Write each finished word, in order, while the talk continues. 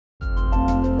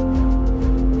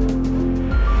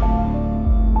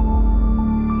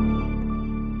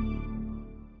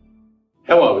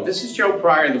Hello, this is Joe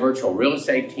Pryor, the virtual real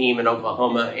estate team in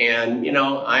Oklahoma. And,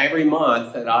 every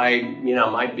month that I,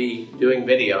 might be doing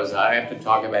videos, I have to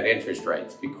talk about interest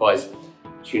rates because,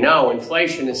 as you know,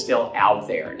 inflation is still out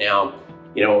there. Now,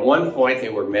 at one point they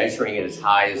were measuring it as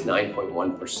high as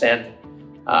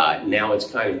 9.1%. Now it's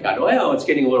kind of got, well, it's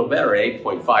getting a little better at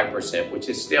 8.5%, which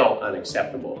is still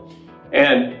unacceptable.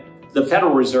 And the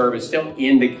Federal Reserve has still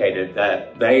indicated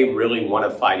that they really want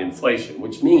to fight inflation,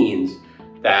 which means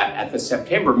that at the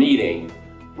September meeting,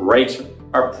 rates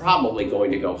are probably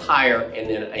going to go higher and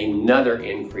then another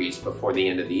increase before the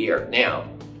end of the year. Now,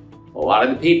 a lot of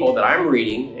the people that I'm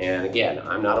reading, and again,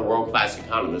 I'm not a world-class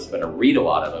economist, but I read a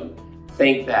lot of them,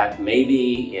 think that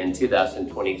maybe in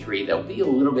 2023, there'll be a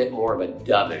little bit more of a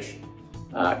dovish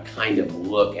kind of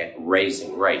look at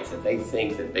raising rates. That they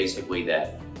think that basically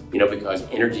that, because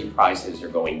energy prices are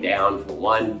going down for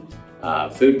one,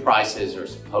 food prices are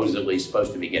supposedly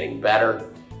supposed to be getting better.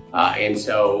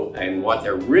 And what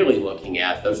they're really looking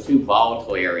at, those two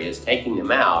volatile areas, taking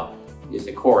them out, is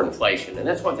the core inflation. And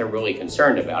that's what they're really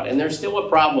concerned about. And there's still a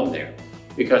problem there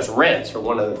because rents are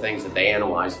one of the things that they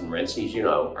analyze, and rents, as you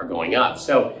know, are going up.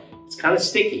 So it's kind of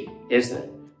sticky, isn't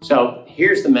it? So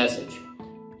here's the message.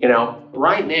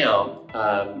 Right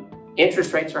now,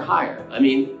 interest rates are higher. I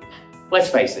mean, let's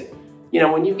face it.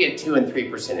 When you get 2 and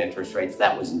 3% interest rates,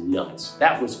 that was nuts.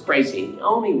 That was crazy. The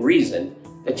only reason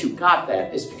that you got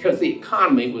that is because the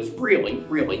economy was really,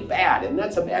 really bad, and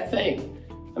that's a bad thing.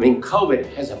 I mean,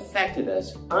 COVID has affected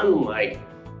us unlike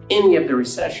any of the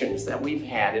recessions that we've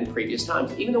had in previous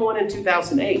times, even the one in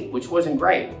 2008, which wasn't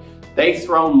great. They've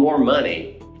thrown more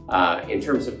money in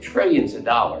terms of trillions of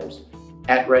dollars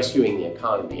at rescuing the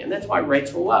economy, and that's why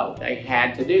rates were low. They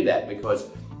had to do that because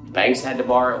banks had to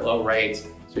borrow at low rates,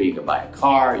 so you could buy a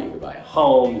car, you could buy a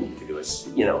home, you could do a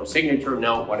signature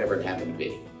note, whatever it happened to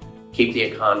be. Keep the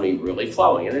economy really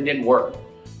flowing, and it didn't work.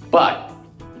 But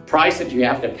the price that you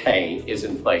have to pay is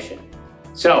inflation.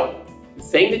 So the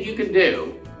thing that you can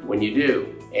do when you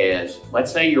do is,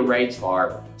 let's say your rates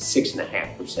are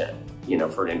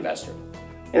 6.5%, for an investor.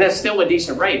 And that's still a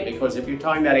decent rate because if you're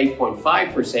talking about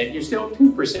 8.5%, you're still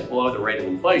 2% below the rate of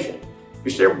inflation.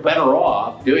 You're still better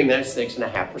off doing that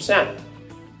 6.5%.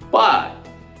 But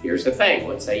here's the thing,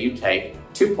 let's say you take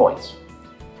 2 points.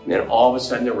 And then all of a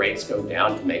sudden the rates go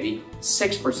down to maybe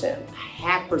 6%, a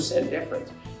 0.5%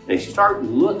 difference. And if you start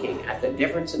looking at the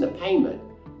difference in the payment,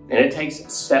 and it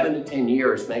takes 7 to 10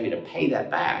 years maybe to pay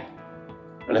that back,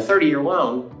 on a 30-year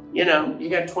loan, you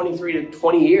got 23 to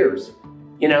 20 years,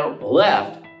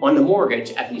 left on the mortgage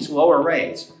at these lower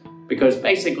rates. Because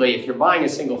basically, if you're buying a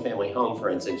single-family home, for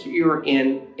instance, you're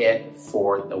in it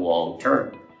for the long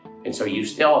term. And so you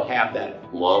still have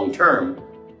that long-term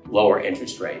lower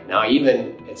interest rate. Now,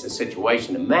 even it's a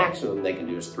situation, the maximum they can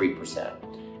do is 3%.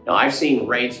 Now, I've seen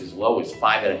rates as low as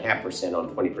 5.5%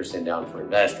 on 20% down for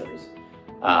investors,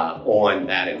 on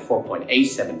that, and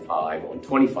 4.875 on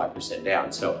 25%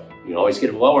 down. So you can always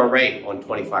get a lower rate on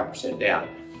 25% down,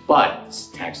 but it's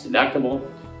tax deductible,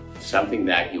 something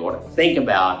that you ought to think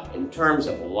about in terms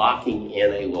of locking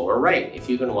in a lower rate. If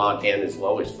you can lock in as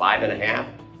low as 5.5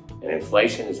 and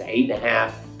inflation is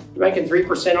 8.5, you're making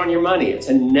 3% on your money. It's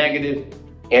a negative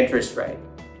interest rate.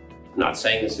 I'm not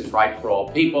saying this is right for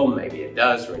all people. Maybe it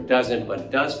does or it doesn't, but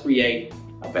it does create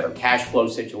a better cash flow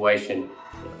situation.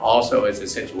 It also is a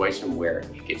situation where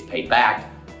it gets paid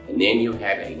back, and then you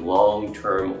have a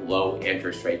long-term low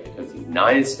interest rate because the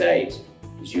United States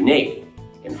is unique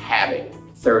in having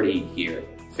 30-year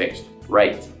fixed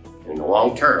rates. And in the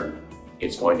long term,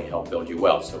 it's going to help build your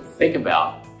wealth. So think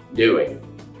about doing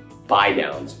buy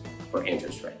downs for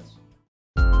interest rates.